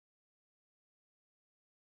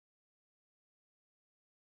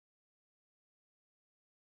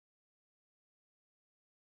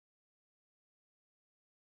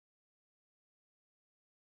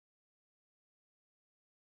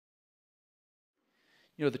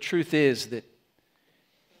You know, the truth is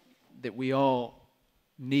that we all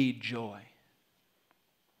need joy.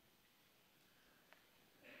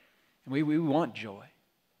 And we want joy.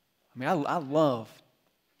 I mean, I love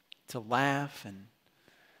to laugh and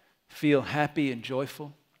feel happy and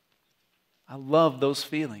joyful. I love those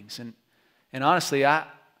feelings. And honestly, I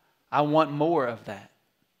want more of that.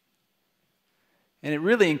 And it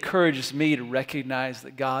really encourages me to recognize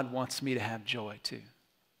that God wants me to have joy too.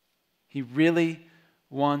 He really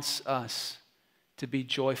wants us to be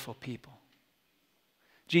joyful people.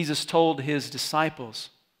 Jesus told his disciples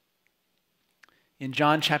in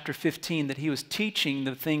John chapter 15 that he was teaching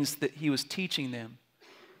the things that he was teaching them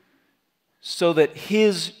so that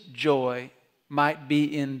his joy might be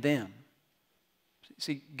in them.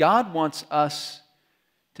 See, God wants us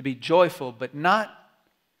to be joyful, but not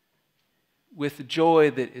with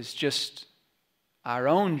joy that is just our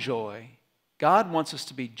own joy. God wants us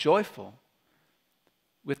to be joyful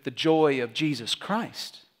with the joy of Jesus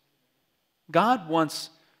Christ. God wants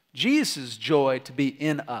Jesus' joy to be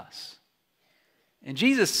in us. And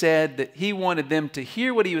Jesus said that he wanted them to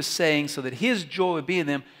hear what he was saying so that his joy would be in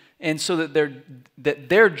them and so that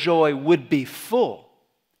their joy would be full.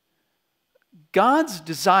 God's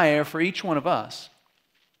desire for each one of us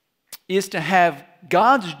is to have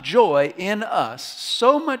God's joy in us,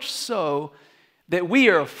 so much so that we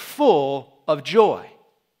are full of joy.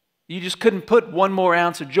 You just couldn't put one more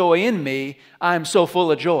ounce of joy in me. I'm so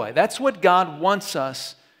full of joy. That's what God wants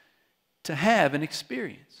us to have and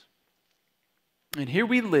experience. And here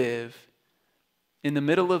we live in the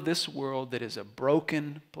middle of this world that is a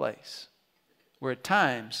broken place, where at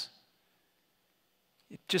times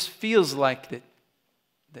it just feels like that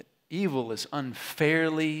evil is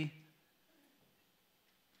unfairly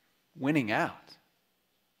winning out.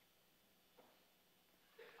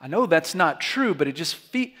 I know that's not true, but it just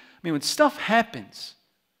when stuff happens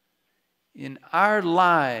in our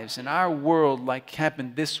lives, in our world, like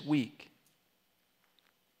happened this week,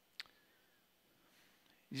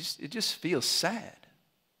 it just feels sad.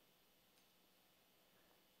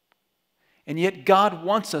 And yet God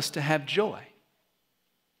wants us to have joy.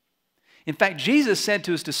 In fact, Jesus said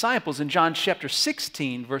to his disciples in John chapter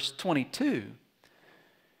 16, verse 22,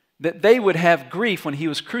 that they would have grief when he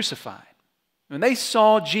was crucified. When they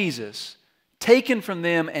saw Jesus taken from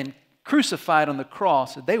them and crucified on the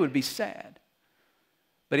cross, that they would be sad.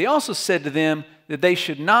 But he also said to them that they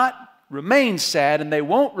should not remain sad, and they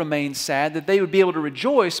won't remain sad, that they would be able to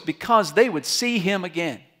rejoice because they would see him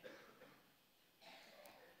again.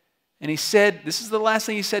 And he said, this is the last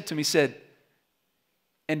thing he said to me, he said,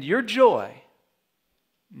 and your joy,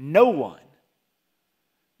 no one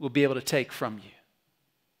will be able to take from you.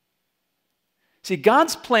 See,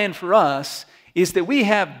 God's plan for us is that we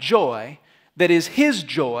have joy that is his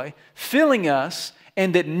joy filling us,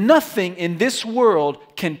 and that nothing in this world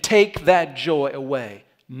can take that joy away.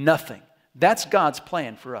 Nothing. That's God's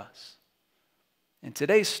plan for us. And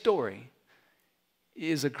today's story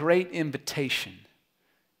is a great invitation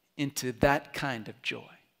into that kind of joy.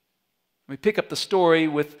 We pick up the story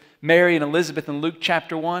with Mary and Elizabeth in Luke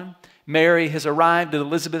chapter 1. Mary has arrived at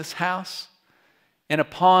Elizabeth's house, and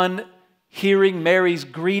upon hearing Mary's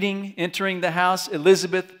greeting, entering the house,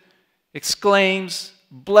 Elizabeth exclaims,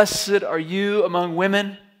 "Blessed are you among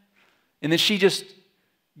women." And then she just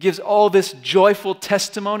gives all this joyful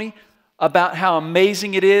testimony about how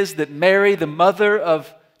amazing it is that Mary, the mother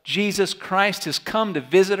of Jesus Christ, has come to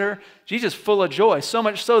visit her. She's just full of joy, so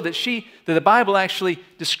much so that the Bible actually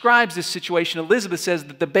describes this situation. Elizabeth says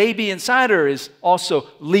that the baby inside her is also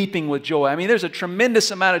leaping with joy. I mean, there's a tremendous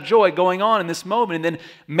amount of joy going on in this moment. And then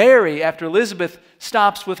Mary, after Elizabeth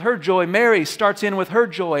stops with her joy, Mary starts in with her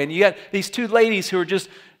joy. And you got these two ladies who are just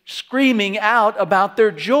screaming out about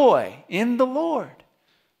their joy in the Lord.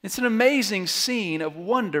 It's an amazing scene of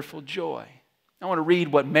wonderful joy. I want to read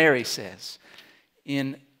what Mary says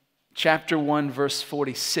in chapter 1, verse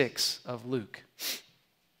 46 of Luke.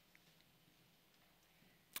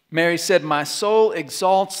 Mary said, "My soul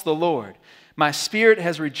exalts the Lord. My spirit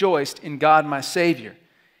has rejoiced in God my Savior,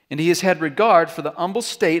 and he has had regard for the humble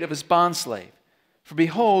state of his bondslave. For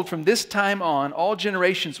behold, from this time on, all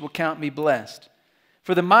generations will count me blessed.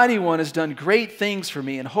 For the Mighty One has done great things for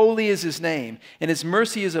me, and holy is his name, and his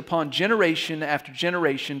mercy is upon generation after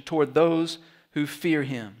generation toward those who fear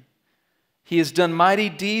him. He has done mighty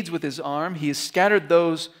deeds with his arm. He has scattered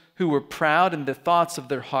those who were proud in the thoughts of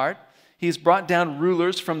their heart. He has brought down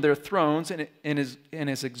rulers from their thrones and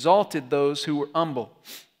has exalted those who were humble.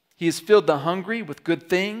 He has filled the hungry with good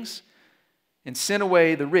things and sent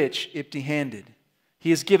away the rich empty-handed. He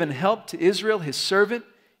has given help to Israel, his servant,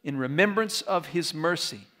 in remembrance of his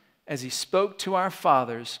mercy, as he spoke to our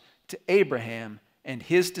fathers, to Abraham and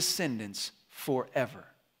his descendants forever.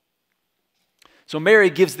 So Mary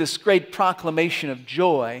gives this great proclamation of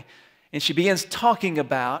joy, and she begins talking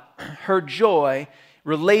about her joy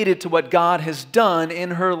related to what God has done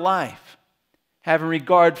in her life, having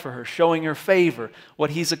regard for her, showing her favor,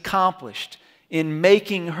 what he's accomplished in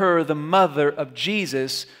making her the mother of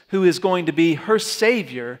Jesus, who is going to be her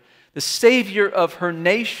Savior, the Savior of her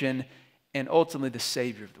nation, and ultimately the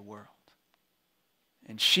Savior of the world.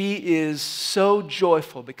 And she is so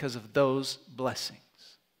joyful because of those blessings.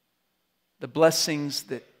 The blessings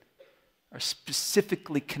that are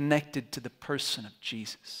specifically connected to the person of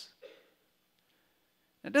Jesus.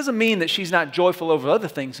 It doesn't mean that she's not joyful over other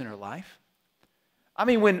things in her life. I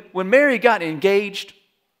mean, when Mary got engaged,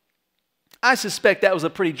 I suspect that was a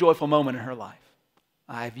pretty joyful moment in her life.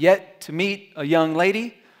 I've yet to meet a young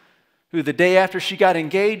lady who the day after she got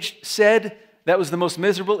engaged said, "That was the most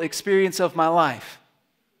miserable experience of my life."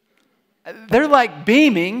 They're like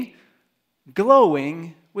beaming,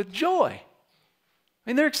 glowing with joy. I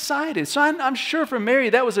mean, they're excited. So I'm sure for Mary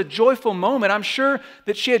that was a joyful moment. I'm sure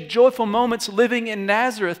that she had joyful moments living in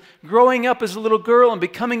Nazareth, growing up as a little girl and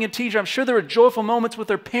becoming a teacher. I'm sure there were joyful moments with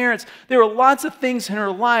her parents. There were lots of things in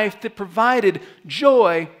her life that provided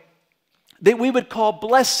joy that we would call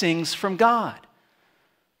blessings from God.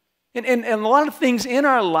 And a lot of things in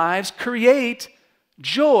our lives create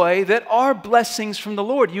joy that are blessings from the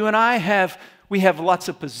Lord. You and I have lots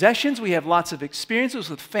of possessions. We have lots of experiences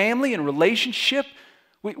with family and relationship.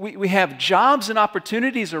 We have jobs and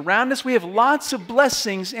opportunities around us. We have lots of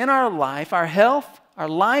blessings in our life, our health, our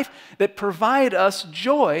life, that provide us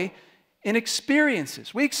joy in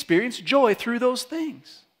experiences. We experience joy through those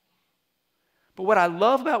things. But what I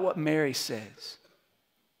love about what Mary says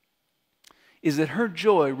is that her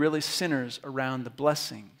joy really centers around the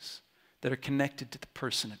blessings that are connected to the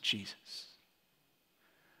person of Jesus.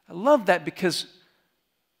 I love that because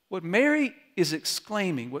what Mary is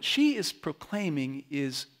exclaiming, what she is proclaiming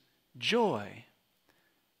is joy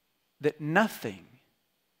that nothing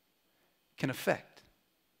can affect.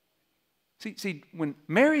 See, when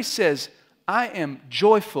Mary says, "I am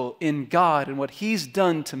joyful in God and what he's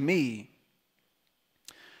done to me,"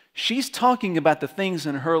 she's talking about the things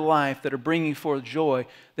in her life that are bringing forth joy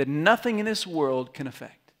that nothing in this world can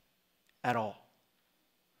affect at all.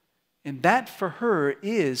 And that for her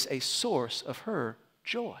is a source of her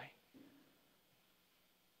joy.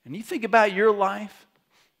 And you think about your life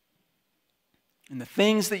and the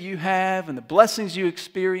things that you have and the blessings you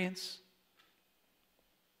experience.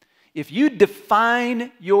 If you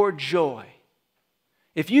define your joy,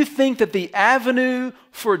 if you think that the avenue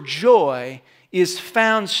for joy is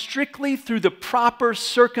found strictly through the proper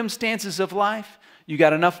circumstances of life, you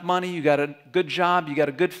got enough money, you got a good job, you got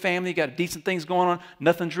a good family, you got decent things going on,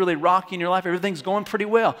 nothing's really rocky in your life, everything's going pretty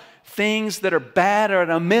well. Things that are bad are at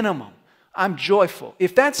a minimum. I'm joyful.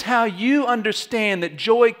 If that's how you understand that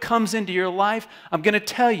joy comes into your life, I'm going to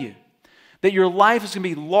tell you that your life is going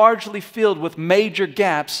to be largely filled with major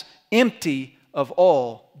gaps, empty of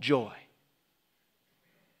all joy.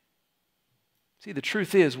 See, the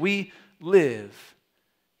truth is we live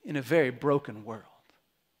in a very broken world,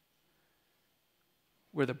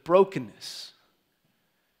 where the brokenness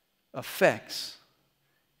affects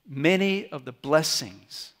many of the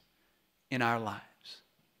blessings in our lives.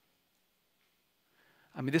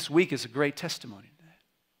 I mean, this week is a great testimony to that.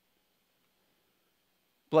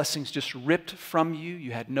 Blessings just ripped from you.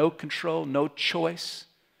 You had no control, no choice.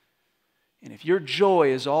 And if your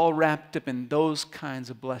joy is all wrapped up in those kinds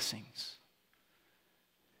of blessings,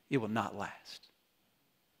 it will not last.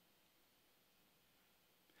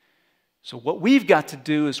 So what we've got to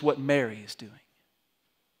do is what Mary is doing.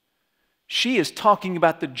 She is talking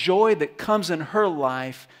about the joy that comes in her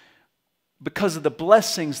life because of the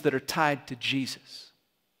blessings that are tied to Jesus.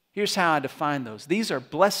 Here's how I define those. These are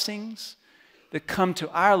blessings that come to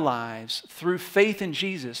our lives through faith in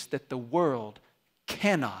Jesus that the world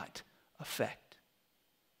cannot affect.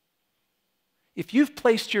 If you've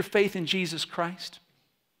placed your faith in Jesus Christ,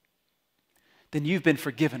 then you've been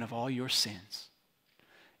forgiven of all your sins.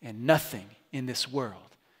 And nothing in this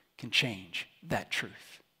world can change that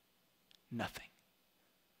truth. Nothing.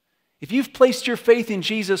 If you've placed your faith in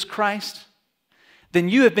Jesus Christ, then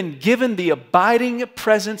you have been given the abiding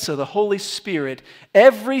presence of the Holy Spirit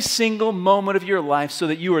every single moment of your life so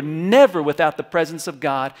that you are never without the presence of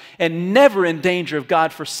God and never in danger of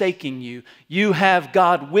God forsaking you. You have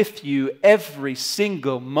God with you every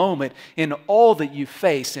single moment in all that you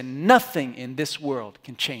face, and nothing in this world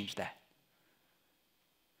can change that.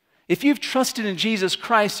 If you've trusted in Jesus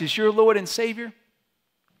Christ as your Lord and Savior,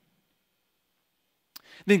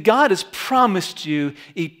 then God has promised you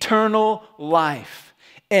eternal life.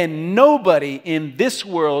 And nobody in this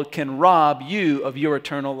world can rob you of your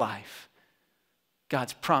eternal life.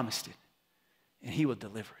 God's promised it, and He will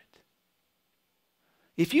deliver it.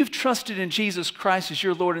 If you've trusted in Jesus Christ as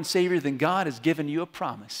your Lord and Savior, then God has given you a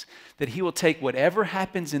promise that He will take whatever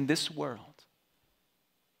happens in this world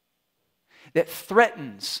that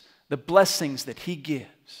threatens the blessings that He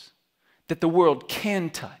gives, that the world can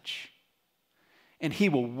touch, and He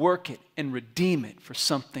will work it and redeem it for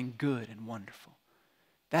something good and wonderful.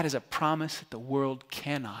 That is a promise that the world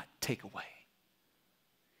cannot take away.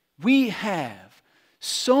 We have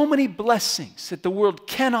so many blessings that the world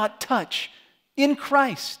cannot touch in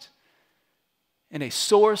Christ, and a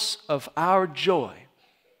source of our joy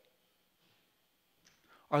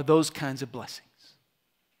are those kinds of blessings.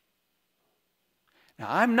 Now,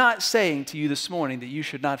 I'm not saying to you this morning that you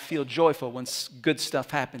should not feel joyful when good stuff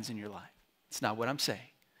happens in your life. It's not what I'm saying.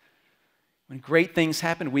 When great things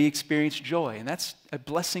happen, we experience joy, and that's a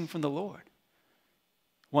blessing from the Lord.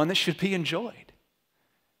 One that should be enjoyed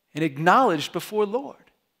and acknowledged before Lord.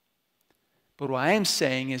 But what I am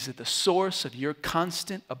saying is that the source of your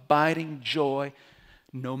constant, abiding joy,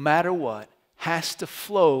 no matter what, has to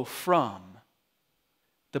flow from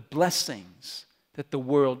the blessings that the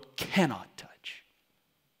world cannot touch.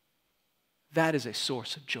 That is a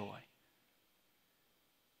source of joy.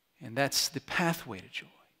 And that's the pathway to joy.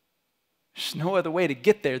 There's no other way to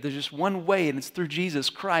get there. There's just one way, and it's through Jesus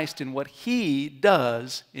Christ and what He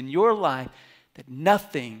does in your life that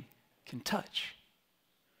nothing can touch.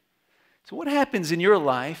 So what happens in your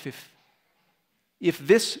life if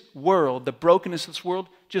this world, the brokenness of this world,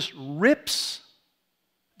 just rips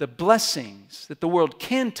the blessings that the world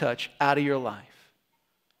can touch out of your life?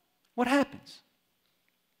 What happens?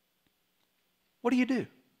 What do?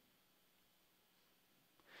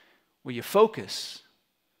 Well, you focus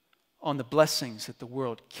on the blessings that the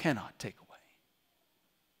world cannot take away.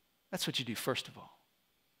 That's what you do first of all.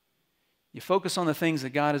 You focus on the things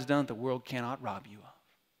that God has done that the world cannot rob you of.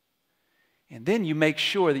 And then you make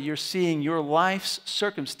sure that you're seeing your life's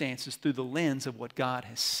circumstances through the lens of what God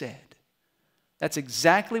has said. That's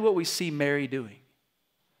exactly what we see Mary doing.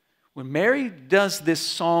 When Mary does this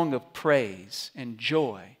song of praise and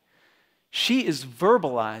joy, she is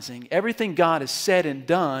verbalizing everything God has said and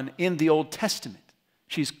done in the Old Testament.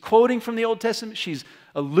 She's quoting from the Old Testament. She's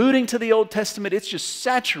alluding to the Old Testament. It's just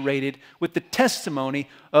saturated with the testimony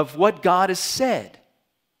of what God has said.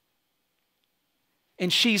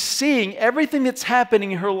 And she's seeing everything that's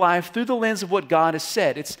happening in her life through the lens of what God has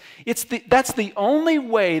said. That's the only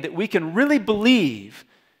way that we can really believe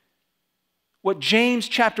what James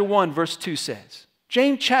chapter 1 verse 2 says.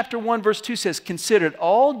 James chapter 1 verse 2 says, "Consider it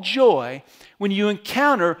all joy when you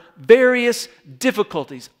encounter various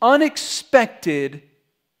difficulties, unexpected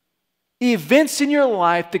events in your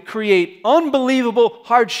life that create unbelievable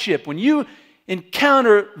hardship. When you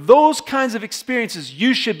encounter those kinds of experiences,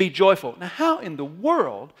 you should be joyful." Now, how in the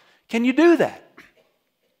world can you do that?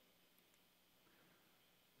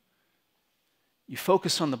 You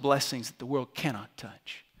focus on the blessings that the world cannot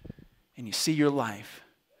touch, and you see your life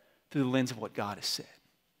through the lens of what God has said.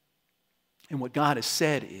 And what God has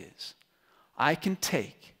said is, I can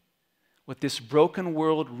take what this broken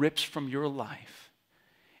world rips from your life,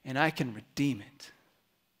 and I can redeem it,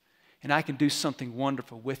 and I can do something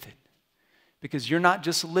wonderful with it. Because you're not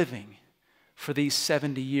just living for these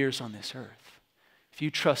 70 years on this earth. If you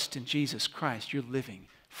trust in Jesus Christ, you're living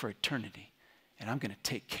for eternity. And I'm going to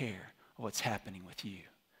take care of what's happening with you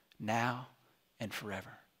now and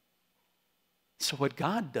forever. So what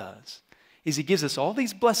God does is He gives us all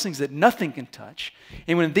these blessings that nothing can touch.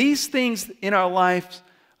 And when these things in our lives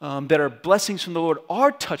that are blessings from the Lord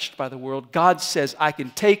are touched by the world, God says, I can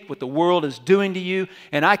take what the world is doing to you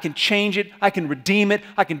and I can change it, I can redeem it,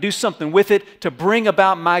 I can do something with it to bring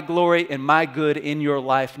about my glory and my good in your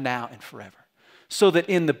life now and forever. So that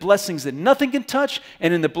in the blessings that nothing can touch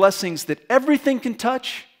and in the blessings that everything can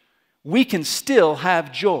touch, we can still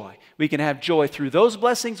have joy. We can have joy through those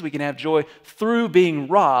blessings. We can have joy through being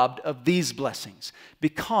robbed of these blessings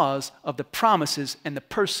because of the promises and the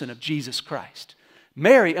person of Jesus Christ.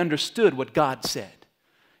 Mary understood what God said.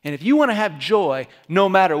 And if you want to have joy no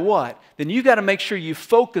matter what, then you've got to make sure you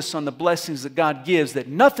focus on the blessings that God gives that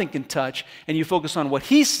nothing can touch, and you focus on what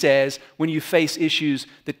He says when you face issues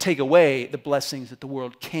that take away the blessings that the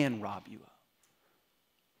world can rob you of.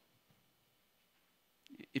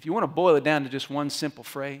 If you want to boil it down to just one simple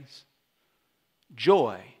phrase,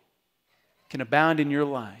 joy can abound in your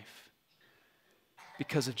life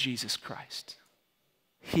because of Jesus Christ.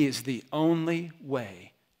 He is the only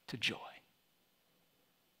way to joy.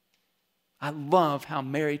 I love how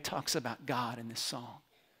Mary talks about God in this song.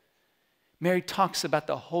 Mary talks about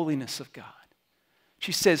the holiness of God.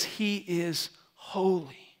 She says, He is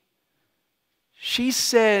holy. She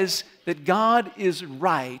says that God is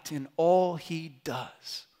right in all He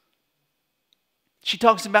does. She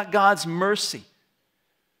talks about God's mercy.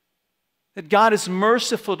 That God is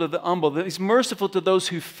merciful to the humble, that He's merciful to those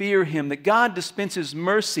who fear Him, that God dispenses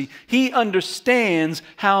mercy. He understands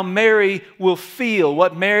how Mary will feel,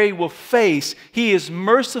 what Mary will face. He is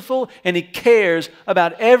merciful and He cares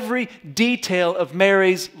about every detail of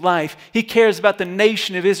Mary's life. He cares about the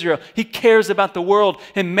nation of Israel. He cares about the world.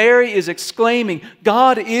 And Mary is exclaiming,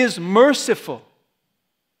 God is merciful.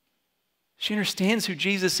 She understands who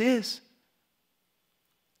Jesus is.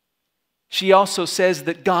 She also says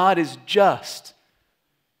that God is just.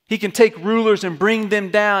 He can take rulers and bring them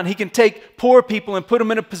down. He can take poor people and put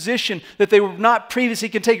them in a position that they were not previously.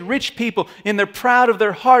 He can take rich people and they're proud of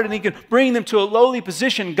their heart and He can bring them to a lowly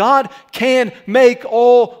position. God can make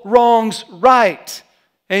all wrongs right.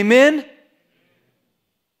 Amen?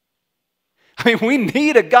 I mean, we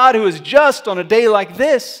need a God who is just on a day like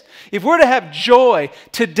this. If we're to have joy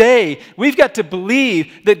today, we've got to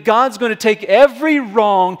believe that God's going to take every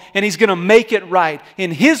wrong and He's going to make it right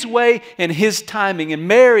in His way and His timing. And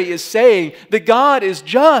Mary is saying that God is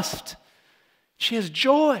just. She has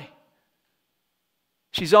joy.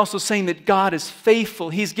 She's also saying that God is faithful.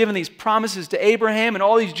 He's given these promises to Abraham and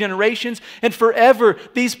all these generations, and forever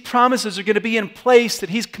these promises are going to be in place that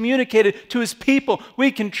He's communicated to His people.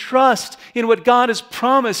 We can trust in what God has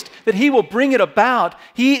promised, that He will bring it about.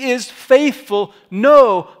 He is faithful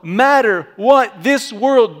no matter what this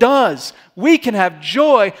world does. We can have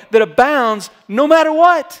joy that abounds no matter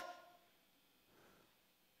what,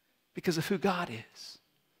 because of who God is.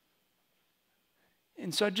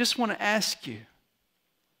 And so I just want to ask you,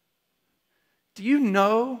 do you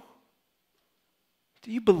know,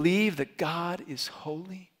 do you believe that God is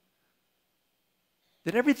holy?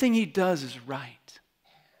 That everything He does is right?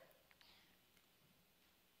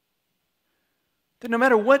 That no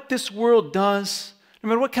matter what this world does, no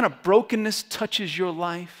matter what kind of brokenness touches your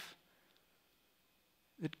life,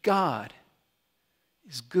 that God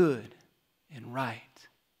is good and right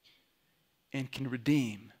and can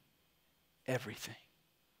redeem everything.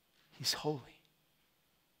 He's holy.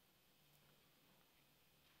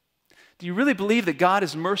 Do you really believe that God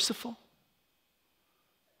is merciful?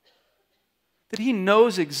 That He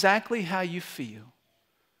knows exactly how you feel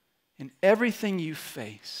in everything you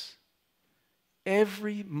face,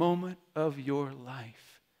 every moment of your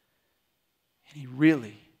life, and He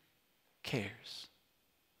really cares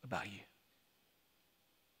about you?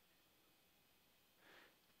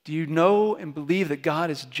 Do you know and believe that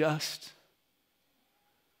God is just?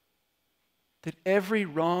 That every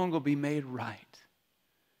wrong will be made right?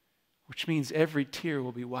 Which means every tear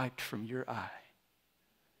will be wiped from your eye.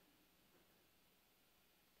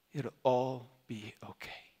 It'll all be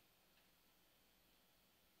okay.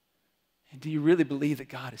 And do you really believe that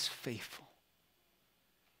God is faithful?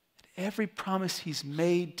 That every promise He's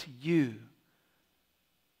made to you,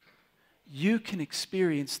 you can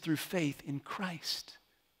experience through faith in Christ.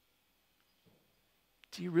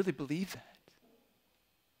 Do you really believe that?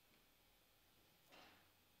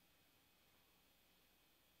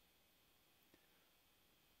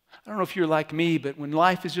 I don't know if you're like me, but when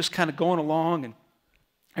life is just kind of going along and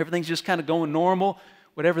everything's just kind of going normal,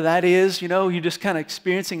 whatever that is, you're just kind of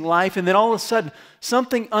experiencing life, and then all of a sudden,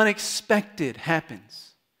 something unexpected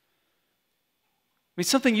happens. I mean,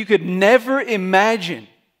 something you could never imagine.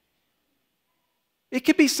 It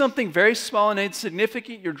could be something very small and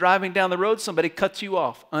insignificant. You're driving down the road, somebody cuts you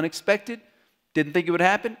off. Unexpected, didn't think it would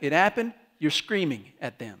happen. It happened. You're screaming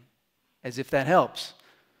at them, as if that helps.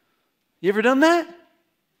 You ever done that?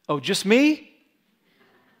 Oh, just me?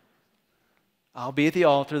 I'll be at the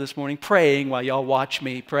altar this morning praying while y'all watch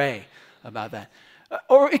me pray about that.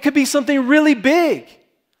 Or it could be something really big.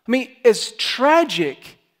 I mean, as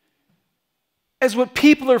tragic as what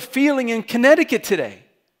people are feeling in Connecticut today.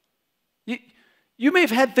 You may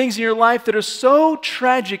have had things in your life that are so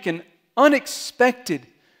tragic and unexpected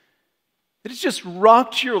that it's just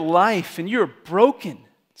rocked your life and you're broken,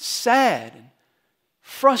 sad, and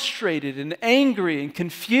frustrated and angry and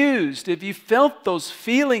confused. Have you felt those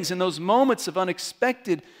feelings in those moments of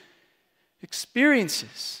unexpected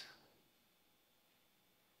experiences?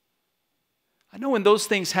 I know when those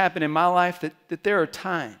things happen in my life that there are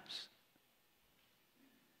times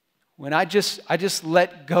when I just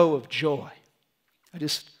let go of joy. I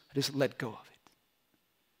just let go of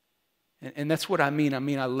it. And that's what I mean.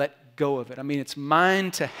 I let let go of it. I mean, it's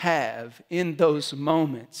mine to have in those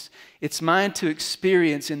moments. It's mine to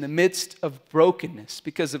experience in the midst of brokenness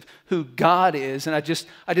because of who God is. And I just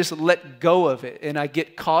let go of it. And I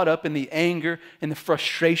get caught up in the anger and the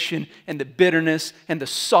frustration and the bitterness and the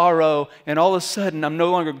sorrow. And all of a sudden, I'm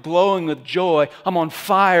no longer glowing with joy. I'm on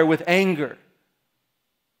fire with anger.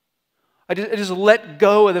 I just let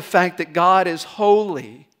go of the fact that God is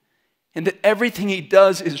holy and that everything He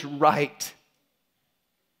does is right.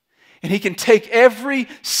 And He can take every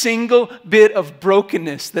single bit of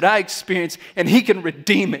brokenness that I experience and He can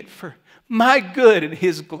redeem it for my good and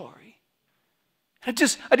His glory. I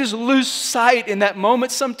just lose sight in that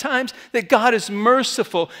moment sometimes that God is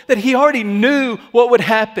merciful, that He already knew what would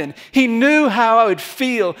happen. He knew how I would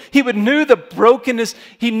feel. He would know the brokenness.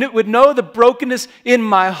 Would know the brokenness in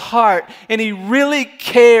my heart. And He really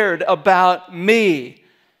cared about me.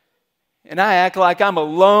 And I act like I'm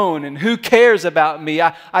alone, and who cares about me?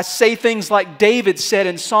 I say things like David said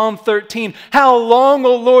in Psalm 13, "How long,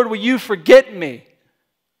 O Lord, will you forget me?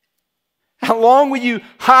 How long will you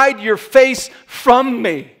hide your face from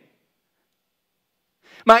me?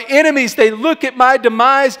 My enemies, they look at my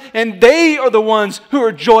demise, and they are the ones who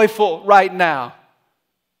are joyful right now.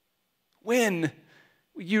 When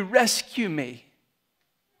will you rescue me?"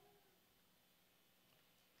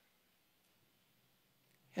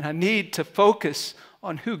 And I need to focus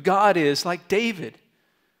on who God is, like David.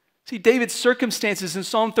 See, David's circumstances in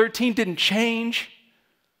Psalm 13 didn't change.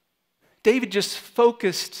 David just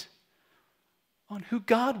focused on who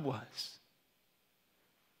God was.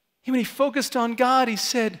 And when he focused on God, he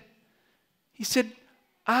said,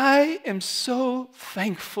 "I am so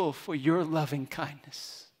thankful for your loving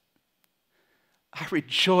kindness. I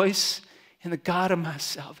rejoice in the God of my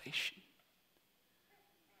salvation.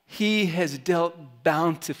 He has dealt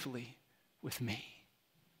bountifully with me."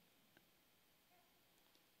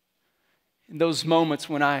 In those moments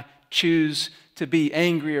when I choose to be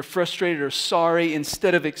angry or frustrated or sorry,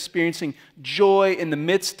 instead of experiencing joy in the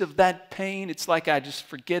midst of that pain, it's like I just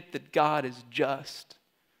forget that God is just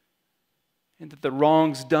and that the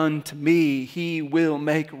wrongs done to me, He will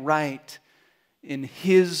make right in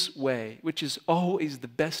His way, which is always the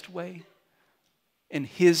best way, and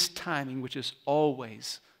His timing, which is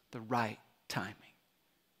always the right timing.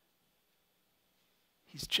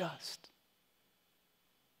 He's just.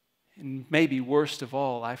 And maybe worst of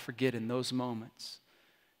all, I forget in those moments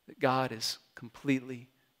that God is completely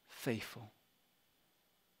faithful.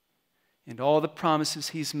 And all the promises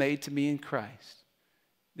He's made to me in Christ,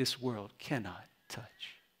 this world cannot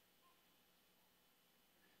touch.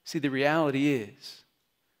 See, the reality is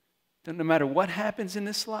that no matter what happens in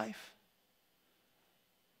this life,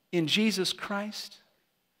 in Jesus Christ,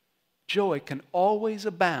 joy can always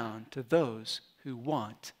abound to those who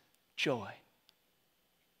want joy.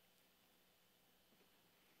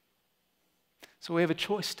 So we have a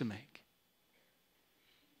choice to make.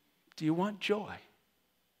 Do you want joy?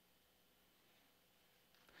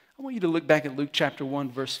 I want you to look back at Luke chapter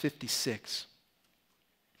 1, verse 56.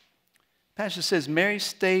 The passage says, Mary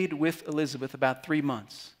stayed with Elizabeth about 3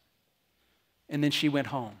 months, and then she went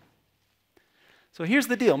home. So here's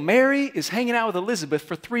the deal. Mary is hanging out with Elizabeth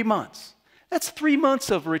for 3 months. That's 3 months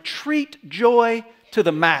of retreat joy to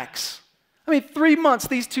the max. I mean, 3 months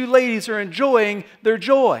these two ladies are enjoying their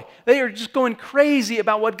joy. They are just going crazy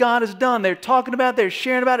about what God has done. They're talking about it. They're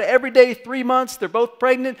sharing about it every day, 3 months. They're both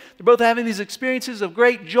pregnant. They're both having these experiences of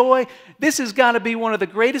great joy. This has got to be one of the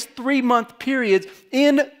greatest 3-month periods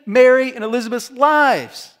in Mary and Elizabeth's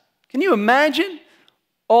lives. Can you imagine?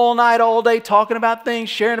 All night, all day, talking about things,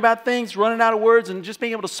 sharing about things, running out of words, and just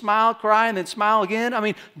being able to smile, cry, and then smile again. I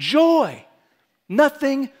mean, joy.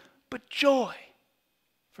 Nothing but joy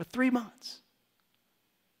for 3 months.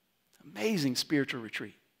 Amazing spiritual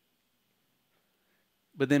retreat.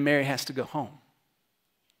 But then Mary has to go home.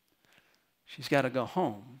 She's got to go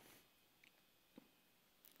home.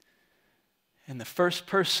 And the first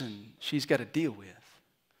person she's got to deal with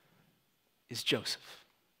is Joseph.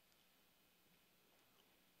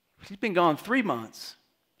 She's been gone 3 months.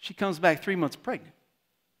 She comes back 3 months pregnant.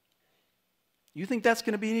 You think that's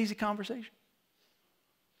going to be an easy conversation?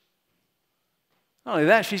 Not only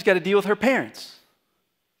that, she's got to deal with her parents.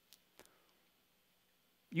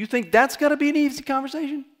 You think that's got to be an easy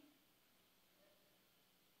conversation?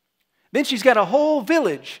 Then she's got a whole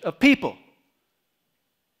village of people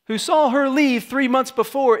who saw her leave 3 months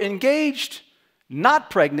before, engaged,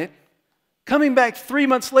 not pregnant, coming back 3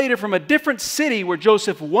 months later from a different city where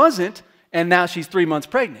Joseph wasn't, and now she's 3 months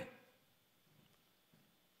pregnant.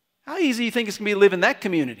 How easy do you think it's going to be to live in that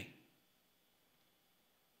community?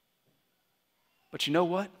 But you know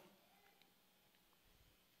what?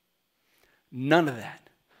 None of that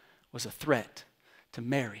was a threat to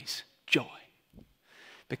Mary's joy,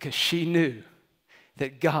 because she knew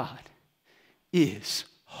that God is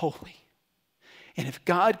holy. And if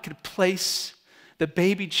God could place the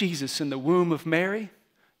baby Jesus in the womb of Mary,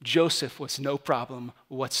 Joseph was no problem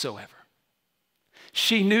whatsoever.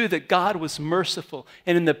 She knew that God was merciful,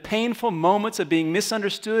 and in the painful moments of being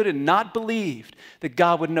misunderstood and not believed, that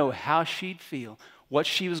God would know how she'd feel, what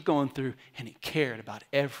she was going through, and He cared about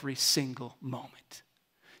every single moment.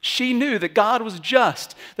 She knew that God was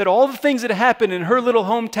just, that all the things that happened in her little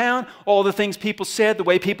hometown, all the things people said, the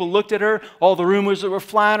way people looked at her, all the rumors that were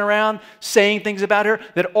flying around, saying things about her,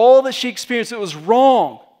 that all that she experienced, it was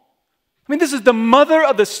wrong. I mean, this is the mother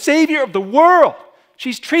of the Savior of the world.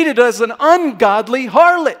 She's treated as an ungodly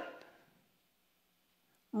harlot.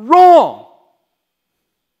 Wrong.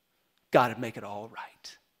 God would make it all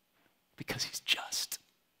right because He's just.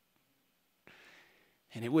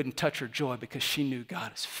 And it wouldn't touch her joy because she knew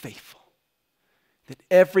God is faithful. That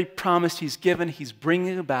every promise He's given, He's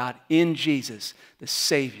bringing about in Jesus, the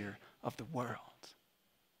Savior of the world.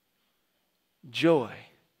 Joy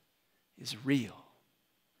is real.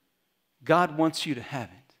 God wants you to have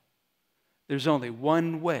it. There's only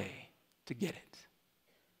one way to get it.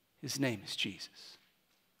 His name is Jesus.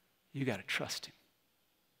 You got to trust Him.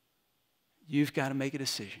 You've got to make a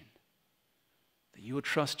decision that you will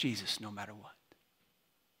trust Jesus no matter what.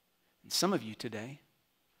 And some of you today,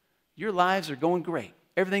 your lives are going great.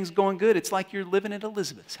 Everything's going good. It's like you're living at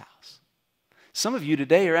Elizabeth's house. Some of you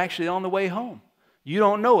today are actually on the way home. You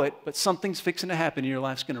don't know it, but something's fixing to happen in your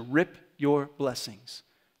life. It's going to rip your blessings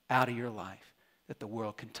out of your life that the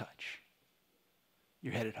world can touch.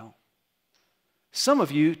 You're headed home. Some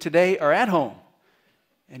of you today are at home,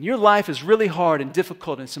 and your life is really hard and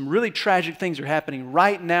difficult, and some really tragic things are happening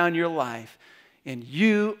right now in your life, and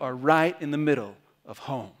you are right in the middle of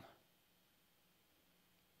home.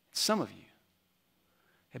 Some of you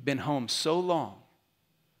have been home so long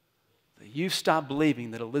that you've stopped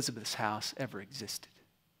believing that Elizabeth's house ever existed.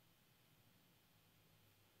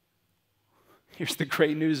 Here's the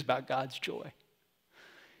great news about God's joy.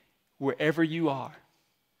 Wherever you are,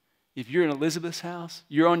 if you're in Elizabeth's house,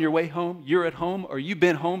 you're on your way home, you're at home, or you've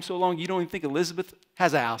been home so long you don't even think Elizabeth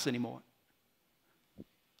has a house anymore.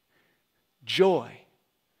 Joy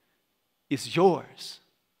is yours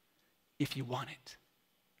if you want it.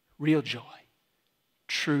 Real joy,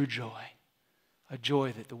 true joy, a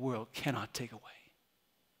joy that the world cannot take away.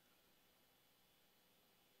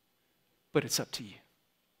 But it's up to you.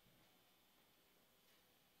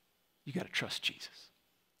 You got to trust Jesus.